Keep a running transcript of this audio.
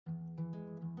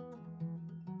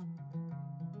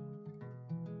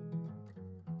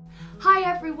Hi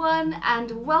everyone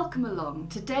and welcome along.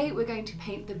 Today we're going to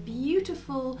paint the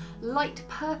beautiful light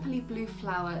purpley blue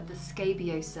flower, the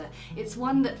Scabiosa. It's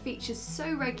one that features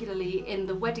so regularly in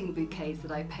the wedding bouquets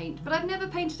that I paint, but I've never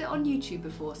painted it on YouTube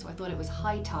before, so I thought it was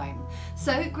high time.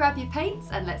 So grab your paints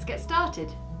and let's get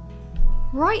started.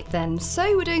 Right then,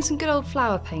 so we're doing some good old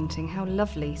flower painting, how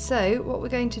lovely. So what we're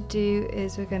going to do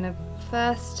is we're going to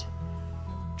first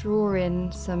draw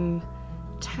in some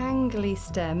tangly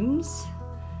stems.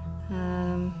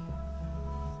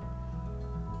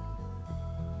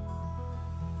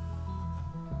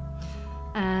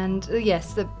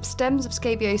 Yes, the stems of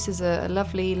Scabiosas are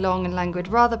lovely, long and languid,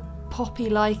 rather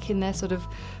poppy-like in their sort of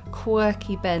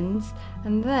quirky bends.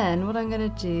 And then what I'm going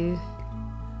to do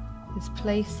is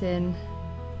place in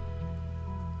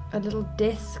a little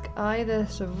disc, either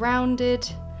sort of rounded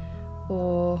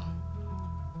or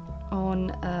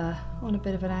on a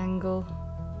bit of an angle.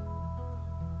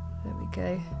 There we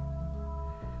go.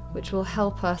 Which will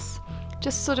help us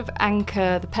just sort of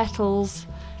anchor the petals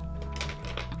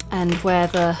and where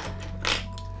the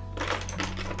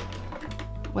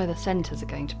centres are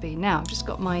going to be. Now I've just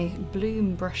got my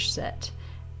bloom brush set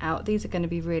out. These are going to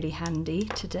be really handy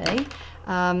today.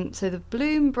 So the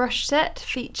bloom brush set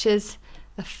features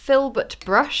a filbert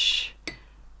brush,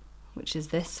 which is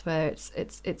this, where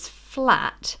it's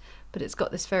flat, but it's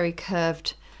got this very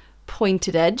curved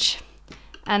pointed edge.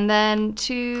 And then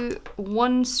two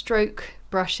one-stroke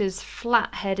brushes,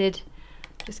 flat-headed,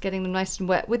 just getting them nice and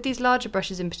wet. With these larger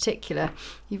brushes in particular,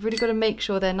 you've really got to make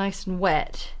sure they're nice and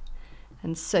wet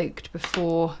and soaked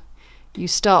before you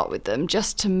start with them,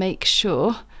 just to make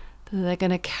sure that they're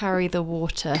going to carry the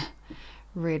water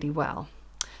really well.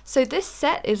 So this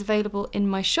set is available in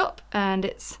my shop, and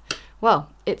it's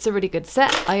a really good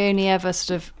set. I only ever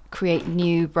sort of create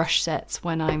new brush sets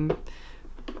when I'm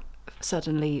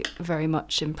suddenly very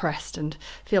much impressed and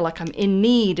feel like I'm in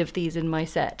need of these in my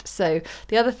set. So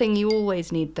the other thing you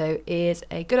always need though is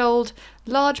a good old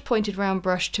large pointed round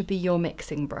brush to be your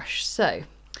mixing brush. So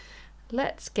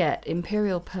let's get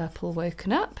Imperial Purple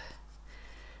woken up.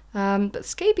 But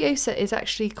Scabiosa is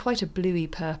actually quite a bluey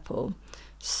purple,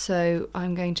 so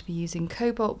I'm going to be using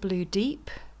Cobalt Blue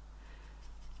Deep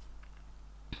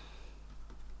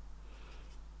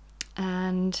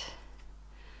and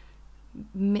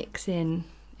mix in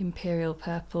Imperial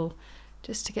Purple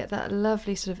just to get that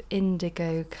lovely sort of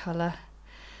indigo colour.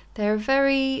 They're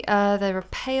a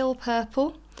pale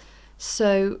purple,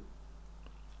 so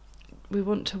we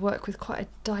want to work with quite a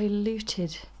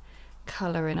diluted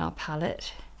colour in our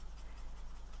palette.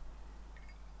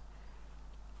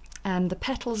 And the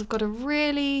petals have got a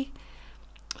really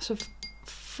sort of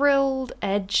frilled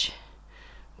edge.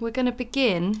 We're going to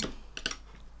begin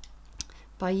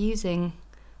by using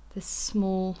this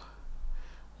small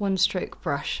one-stroke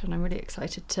brush, and I'm really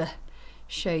excited to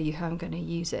show you how I'm going to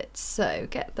use it. So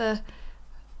get the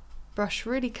brush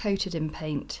really coated in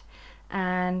paint,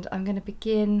 and I'm going to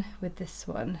begin with this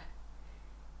one,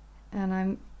 and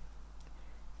I'm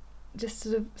just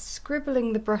sort of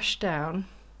scribbling the brush down.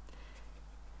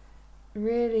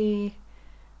 Really,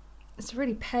 it's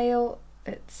really pale,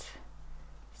 it's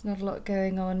not a lot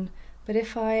going on, but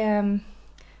if I am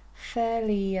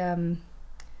fairly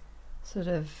sort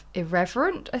of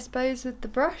irreverent, I suppose, with the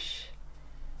brush,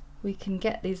 we can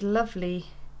get these lovely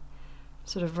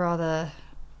sort of rather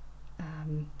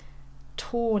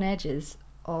torn edges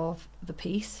of the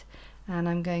piece. And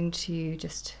I'm going to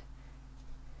just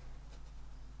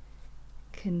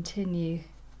continue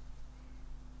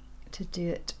to do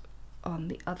it on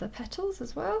the other petals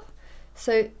as well.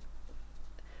 So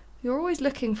you're always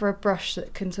looking for a brush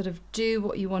that can sort of do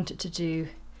what you want it to do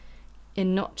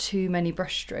in not too many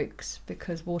brush strokes,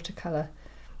 because watercolour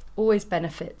always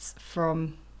benefits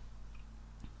from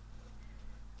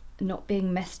not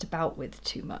being messed about with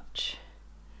too much.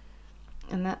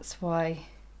 And that's why,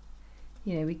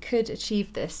 you know, we could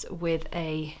achieve this with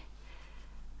a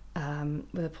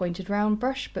pointed round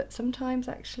brush, but sometimes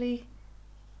actually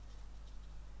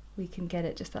we can get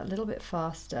it just that little bit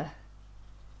faster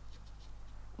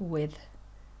with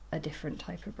a different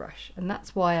type of brush. And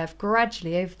that's why I've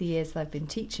gradually, over the years that I've been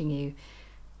teaching you,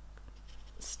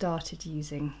 started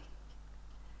using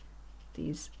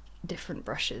these different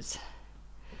brushes.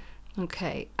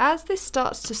 Okay, as this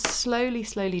starts to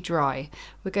slowly dry,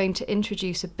 we're going to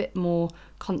introduce a bit more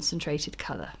concentrated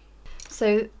colour.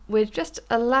 So we're just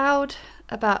allowed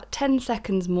about 10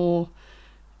 seconds more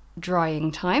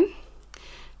drying time,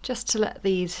 just to let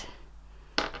these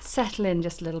settle in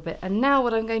just a little bit. And now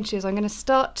what I'm going to do is I'm going to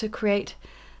start to create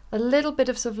a little bit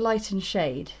of sort of light and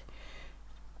shade,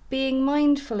 being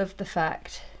mindful of the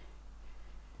fact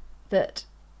that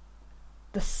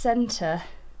the center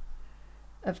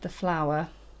of the flower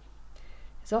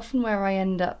is often where I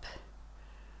end up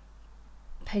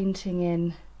painting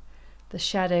in the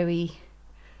shadowy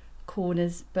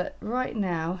corners, but right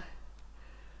now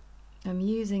I'm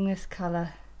using this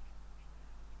colour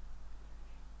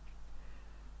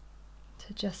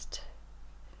to just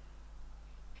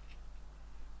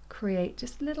create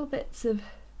just little bits of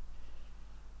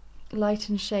light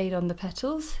and shade on the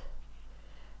petals,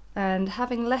 and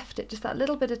having left it just that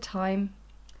little bit of time,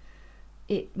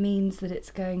 it means that it's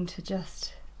going to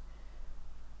just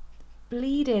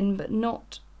bleed in, but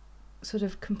not sort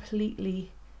of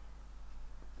completely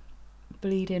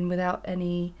bleed in without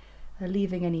any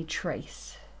leaving any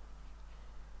trace.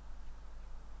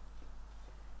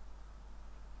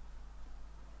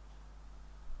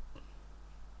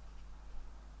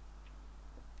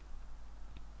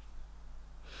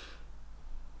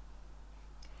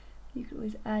 You could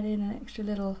always add in an extra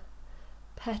little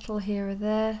petal here or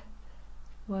there,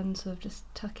 one sort of just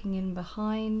tucking in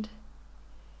behind.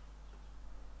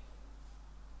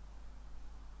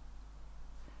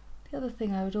 The other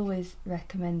thing I would always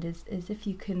recommend is if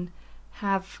you can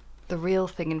have the real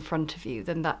thing in front of you,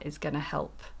 then that is going to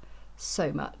help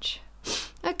so much.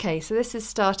 Okay, so this is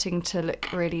starting to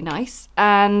look really nice,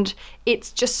 and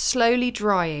it's just slowly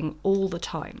drying all the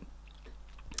time.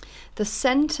 The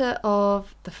centre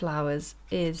of the flowers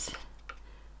is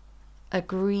a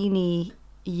greeny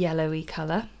yellowy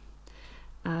colour.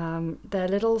 They're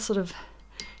little sort of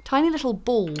tiny little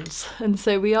balls, and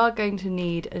so we are going to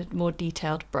need a more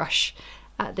detailed brush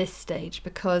at this stage,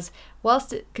 because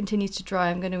whilst it continues to dry,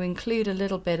 I'm going to include a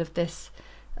little bit of this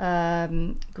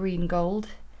green gold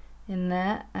in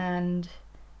there, and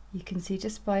you can see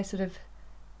just by sort of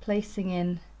placing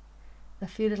in a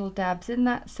few little dabs in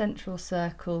that central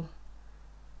circle,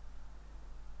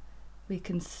 we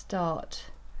can start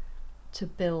to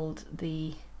build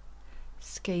the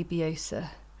scabiosa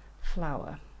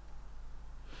flower.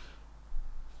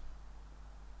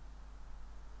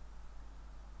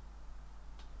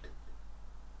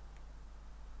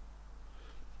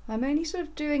 I'm only sort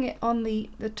of doing it on the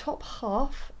top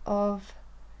half of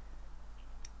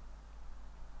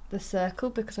the circle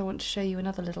because I want to show you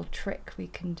another little trick we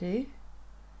can do.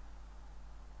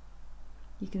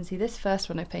 You can see this first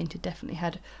one I painted definitely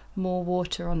had more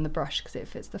water on the brush because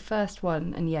if it's the first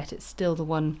one, and yet it's still the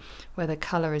one where the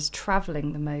colour is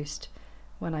travelling the most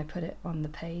when I put it on the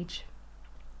page.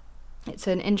 It's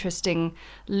an interesting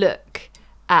look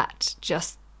at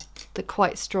just the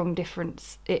quite strong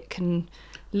difference it can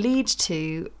lead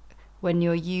to when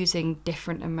you're using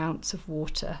different amounts of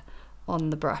water on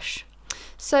the brush.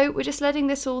 So we're just letting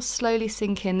this all slowly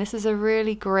sink in. This is a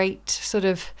really great sort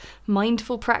of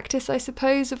mindful practice, I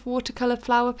suppose, of watercolour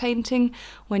flower painting,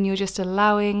 when you're just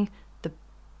allowing the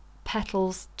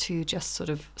petals to just sort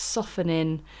of soften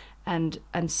in and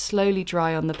slowly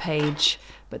dry on the page,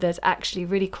 but there's actually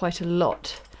really quite a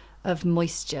lot of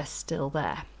moisture still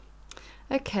there.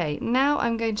 Okay, now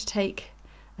I'm going to take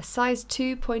a size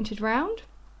 2 pointed round,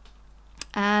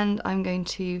 and I'm going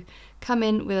to come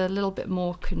in with a little bit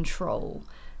more control.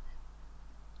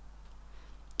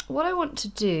 What I want to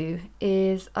do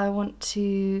is I want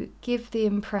to give the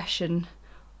impression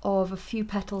of a few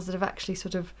petals that have actually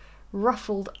sort of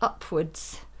ruffled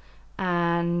upwards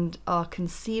and are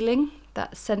concealing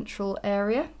that central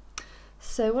area.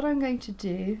 So what I'm going to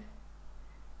do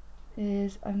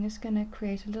is I'm just going to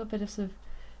create a little bit of sort of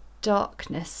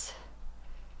darkness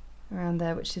around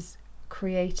there, which is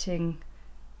creating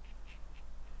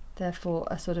therefore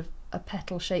a sort of a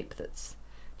petal shape that's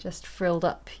just frilled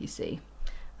up, you see.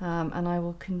 And I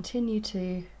will continue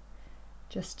to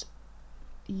just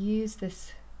use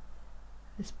this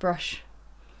brush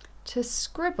to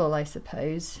scribble, I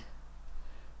suppose,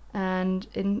 and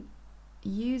in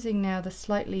using now the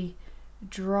slightly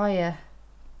drier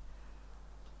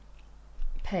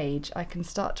page, I can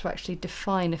start to actually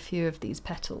define a few of these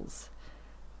petals.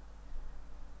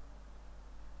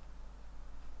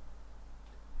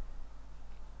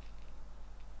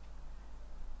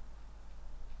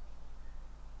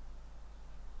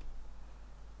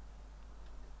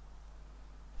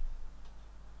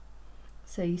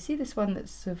 So you see this one that's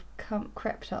sort of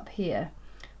crept up here,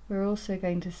 we're also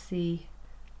going to see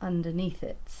underneath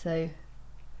it. So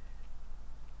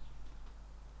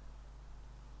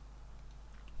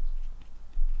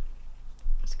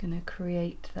it's going to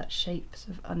create that shape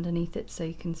sort of underneath it, so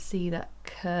you can see that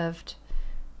curved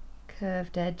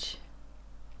edge.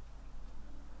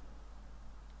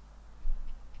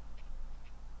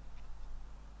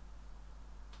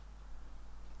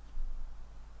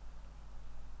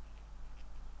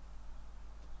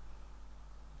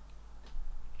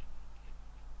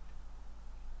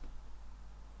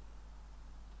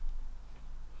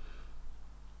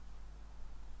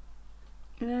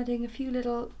 And adding a few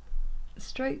little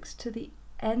strokes to the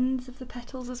ends of the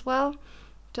petals as well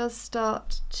does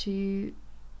start to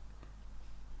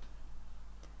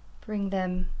bring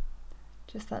them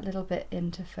just that little bit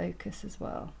into focus as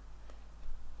well.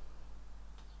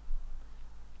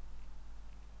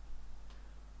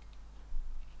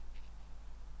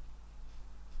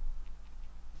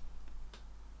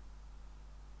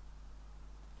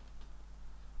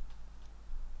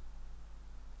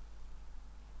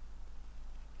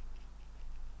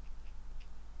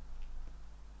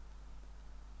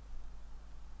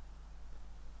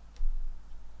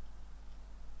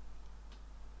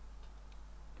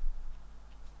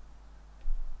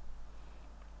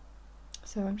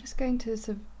 So I'm just going to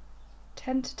sort of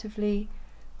tentatively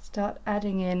start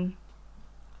adding in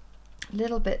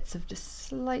little bits of just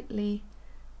slightly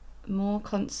more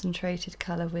concentrated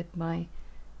colour with my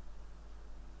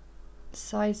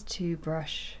size 2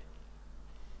 brush,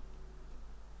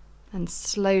 and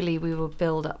slowly we will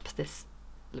build up this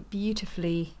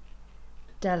beautifully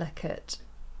delicate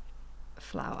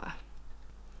flower.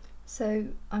 So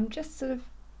I'm just sort of,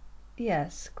 yeah,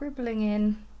 scribbling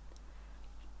in,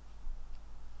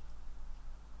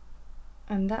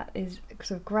 and that is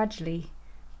sort of gradually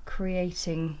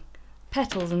creating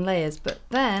petals and layers. But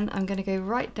then I'm going to go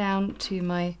right down to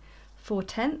my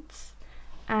 4/10,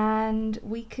 and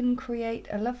we can create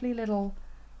a lovely little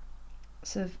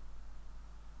sort of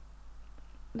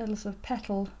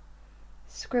petal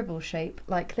scribble shape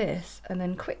like this, and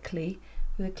then quickly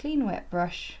with a clean wet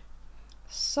brush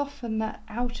soften that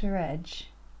outer edge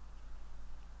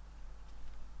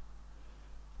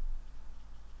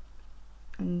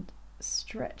and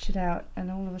stretch it out, and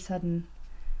all of a sudden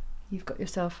you've got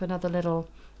yourself another little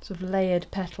sort of layered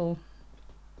petal.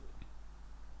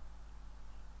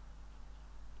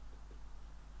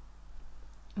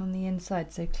 On the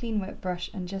inside. So clean wet brush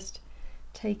and just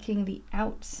taking the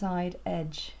outside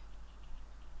edge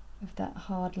of that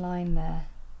hard line there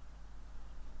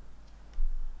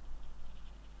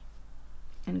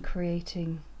and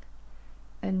creating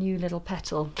a new little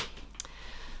petal.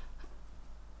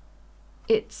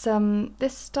 It's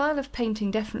this style of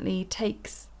painting definitely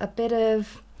takes a bit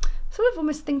of sort of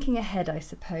almost thinking ahead, I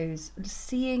suppose,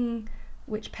 seeing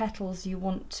which petals you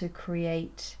want to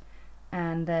create,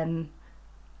 and then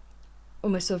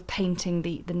almost sort of painting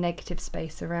the negative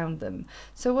space around them.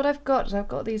 So what I've got is I've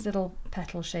got these little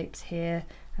petal shapes here,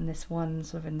 and this one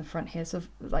sort of in the front here, sort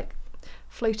of like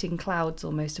floating clouds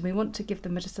almost, and we want to give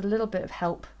them just a little bit of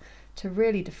help to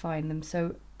really define them.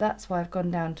 So that's why I've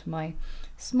gone down to my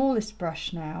smallest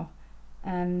brush now,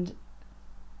 and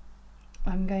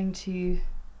I'm going to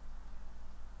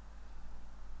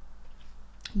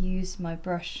use my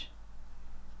brush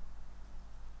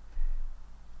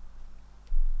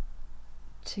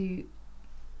to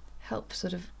help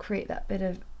sort of create that bit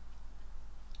of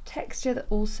texture that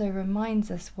also reminds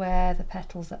us where the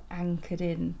petals are anchored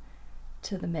in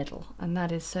to the middle, and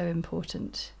that is so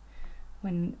important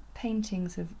when painting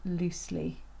sort of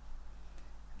loosely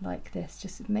like this.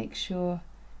 Just make sure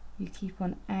you keep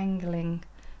on angling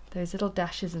those little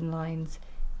dashes and lines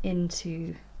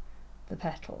into the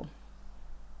petal,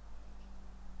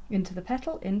 into the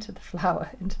flower,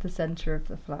 into the center of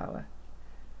the flower.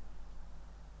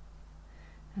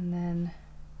 And then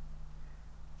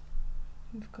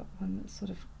we've got one that's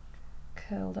sort of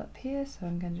curled up here, so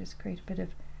I'm going to just create a bit of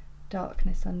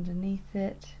darkness underneath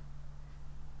it,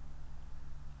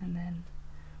 and then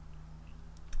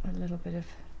a little bit of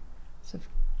sort of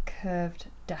curved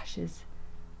dashes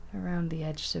around the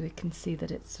edge so we can see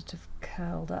that it's sort of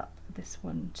curled up. This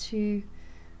one too,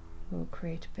 we'll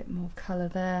create a bit more colour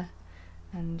there,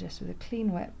 and just with a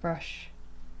clean wet brush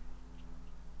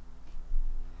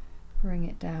bring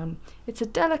it down. It's a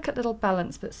delicate little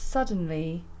balance, but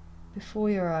suddenly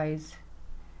before your eyes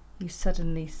you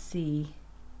suddenly see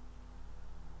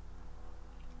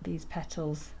these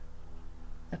petals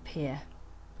appear.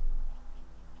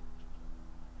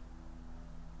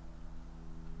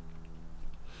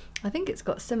 I think it's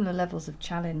got similar levels of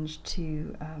challenge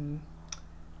to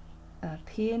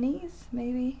peonies,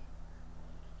 maybe.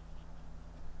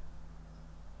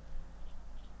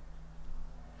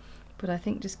 But I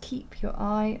think just keep your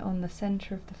eye on the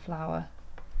centre of the flower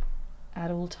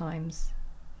at all times.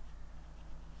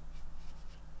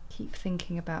 Keep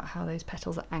thinking about how those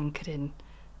petals are anchored in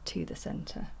to the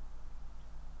centre.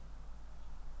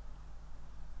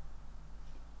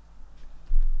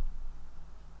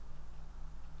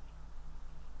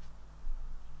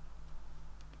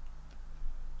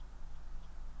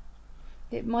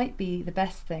 It might be the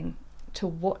best thing to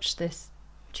watch this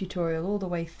tutorial all the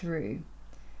way through,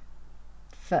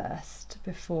 first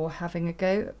before having a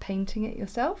go at painting it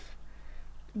yourself.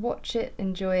 Watch it,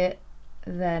 enjoy it,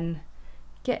 then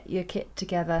get your kit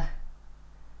together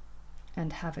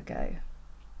and have a go.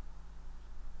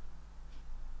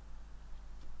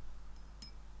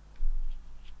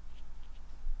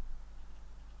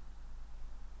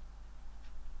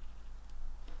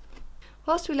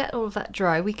 Whilst we let all of that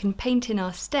dry, we can paint in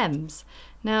our stems.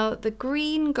 Now the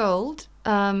green gold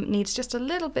needs just a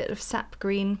little bit of sap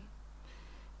green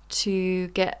to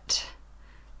get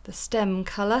the stem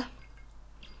colour,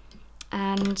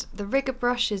 and the rigger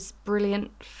brush is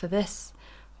brilliant for this.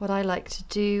 What I like to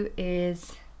do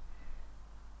is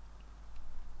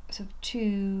sort of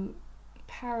 2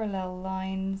 parallel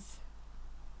lines,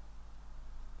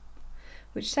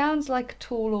 which sounds like a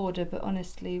tall order, but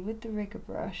honestly with the rigger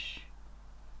brush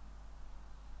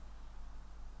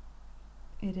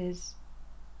it is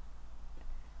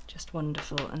just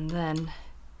wonderful. And then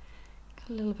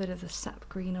a little bit of the sap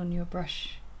green on your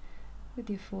brush with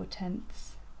your 4/10,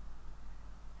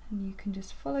 and you can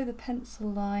just follow the pencil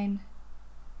line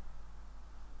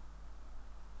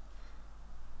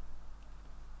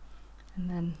and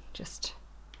then just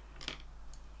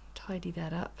tidy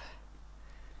that up.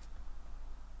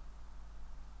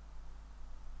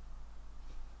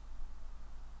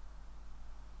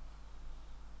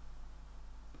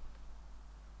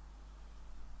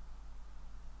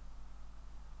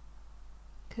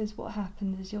 Because what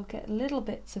happens is you'll get little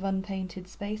bits of unpainted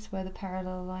space where the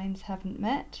parallel lines haven't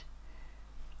met,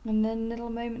 and then little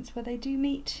moments where they do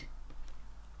meet,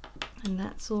 and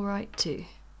that's all right too.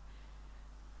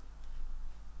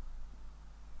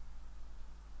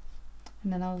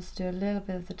 And then I'll just do a little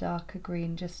bit of the darker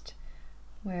green just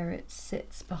where it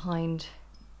sits behind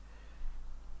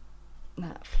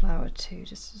that flower too,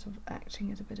 just sort of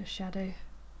acting as a bit of shadow.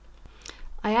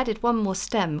 I added one more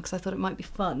stem because I thought it might be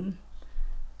fun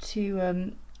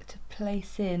to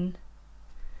place in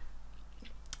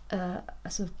a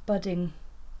sort of budding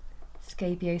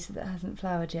scabiosa that hasn't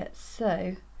flowered yet.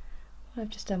 So what I've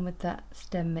just done with that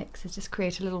stem mix is just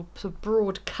create a little sort of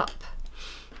broad cup,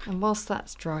 and whilst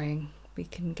that's drying we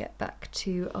can get back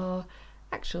to our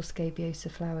actual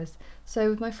scabiosa flowers. So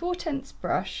with my 4/10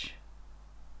 brush,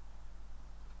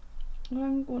 what I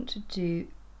want to do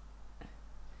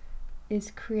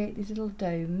is create these little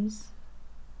domes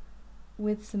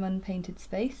with some unpainted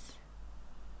space.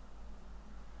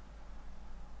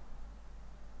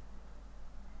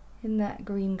 In that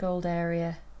green gold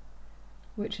area,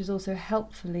 which is also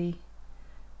helpfully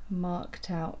marked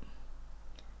out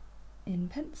in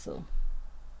pencil.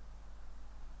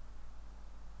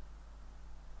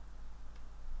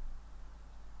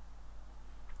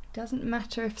 Doesn't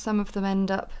matter if some of them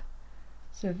end up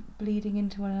sort of bleeding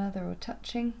into one another or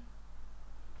touching.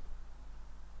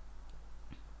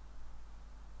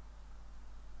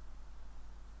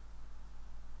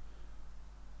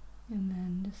 And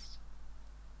then just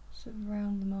sort of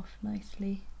round them off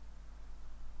nicely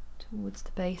towards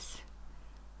the base.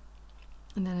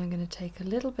 And then I'm going to take a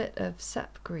little bit of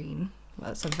sap green. Well,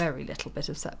 that's a very little bit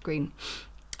of sap green.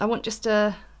 I want just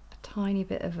a tiny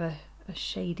bit of a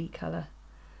shady colour.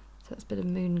 So that's a bit of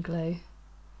moon glow.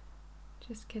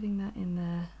 Just getting that in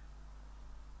there,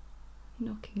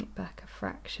 knocking it back a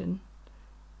fraction,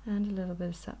 and a little bit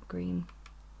of sap green.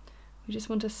 We just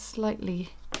want a slightly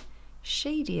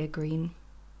shadier green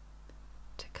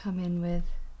to come in with.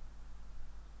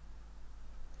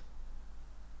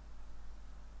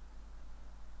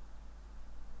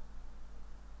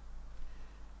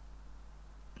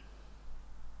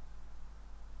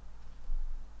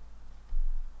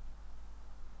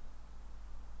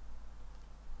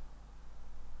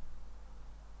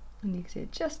 And you can see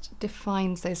it just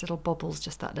defines those little bobbles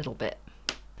just that little bit.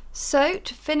 So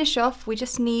to finish off, we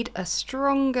just need a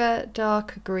stronger,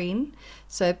 darker green.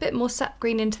 So a bit more sap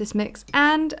green into this mix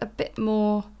and a bit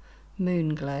more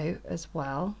moon glow as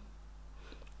well.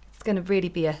 It's going to really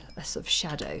be a sort of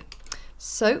shadow.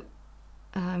 So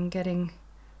I'm getting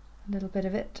a little bit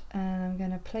of it and I'm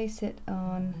going to place it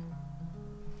on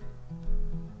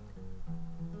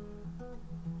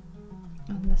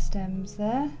the stems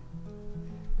there.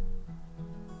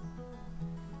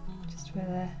 Just where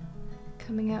they're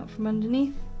coming out from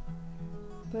underneath,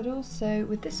 but also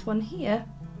with this one here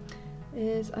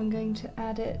is I'm going to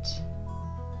add it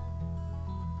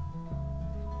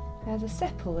as a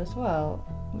sepal as well,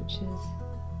 which is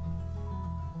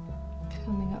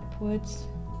coming upwards.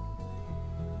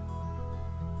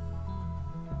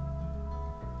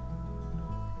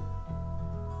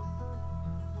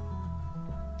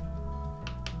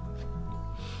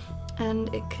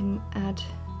 And it can add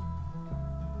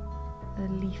a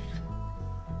leaf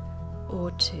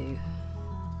or two.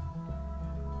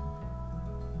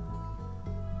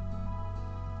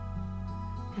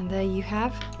 And there you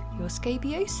have your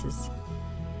scabiosas.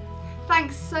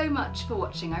 Thanks so much for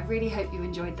watching. I really hope you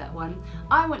enjoyed that one.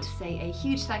 I want to say a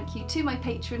huge thank you to my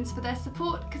patrons for their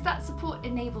support, because that support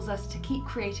enables us to keep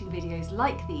creating videos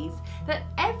like these that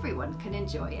everyone can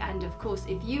enjoy. And of course,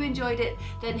 if you enjoyed it,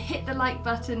 then hit the like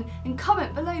button and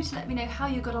comment below to let me know how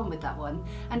you got on with that one.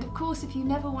 And of course, if you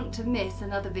never want to miss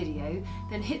another video,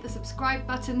 then hit the subscribe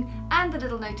button and the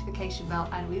little notification bell,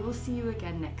 and we will see you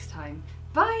again next time.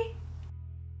 Bye!